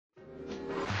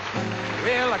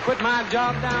Well, I quit my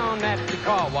job down at the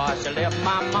car wash. I left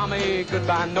my mama a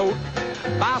goodbye note.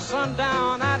 By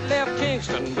sundown, I'd left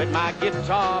Kingston with my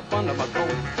guitar up under my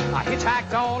coat. I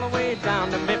hitchhiked all the way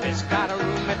down to Memphis, got a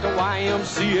room at the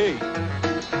YMCA.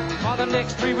 For the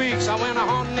next 3 weeks, I went a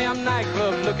haunting them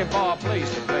nightclubs looking for a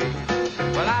place to play.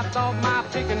 Well, I thought my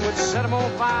picking would set them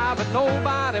on fire, but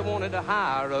nobody wanted to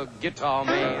hire a guitar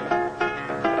man.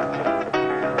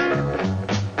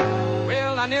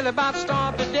 Well, I nearly about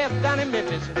starved to death down in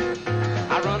Memphis.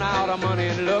 I run out of money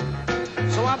and luck,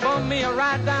 so I bummed me a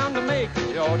ride down to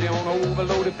Macon, Georgia on an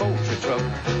overloaded poultry truck.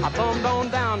 I bummed on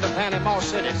down to Panama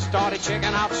City, started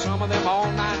checking out some of them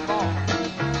all-night bars,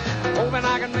 hoping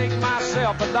I can make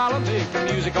myself $1 making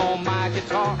music on my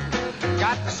guitar.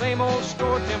 Got the same old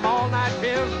story, them all-night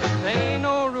pills. There ain't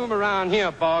no room around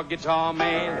here for a guitar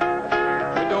man.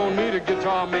 We don't need a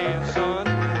guitar man, son.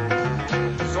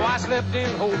 So I slept in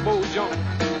Hobo Junk,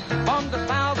 bummed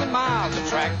 1,000 miles of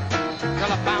track,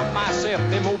 till I found myself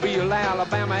in Mobile,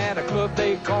 Alabama, at a club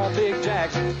they call Big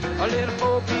Jack's. A little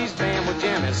four-piece band was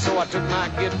jamming, so I took my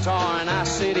guitar and I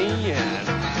sit in.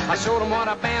 I showed them what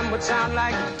a band would sound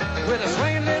like with a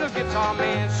swinging little guitar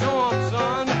man. Show 'em,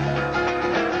 son.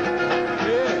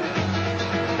 Yeah.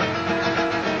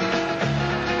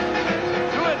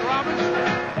 Do it, Robert.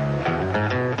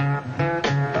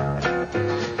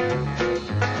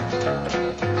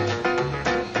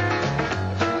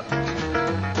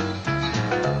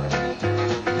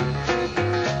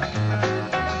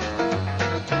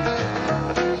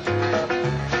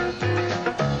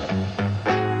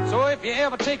 If you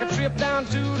ever take a trip down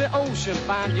to the ocean,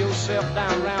 find yourself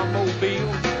down around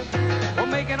Mobile, or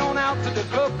make it on out to the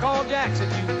club called Jackson,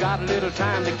 you've got a little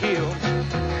time to kill.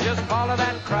 Just follow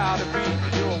that crowd of people,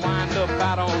 you'll wind up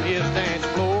out on his dance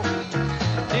floor,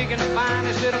 digging the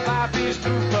finest little five-piece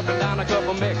group up and down the Gulf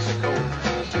of Mexico.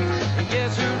 And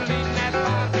guess who's leading that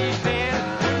five-piece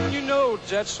band? When you know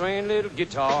it's that swing little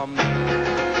guitar man.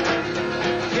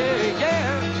 Yeah,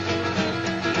 yeah,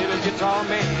 little guitar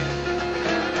man.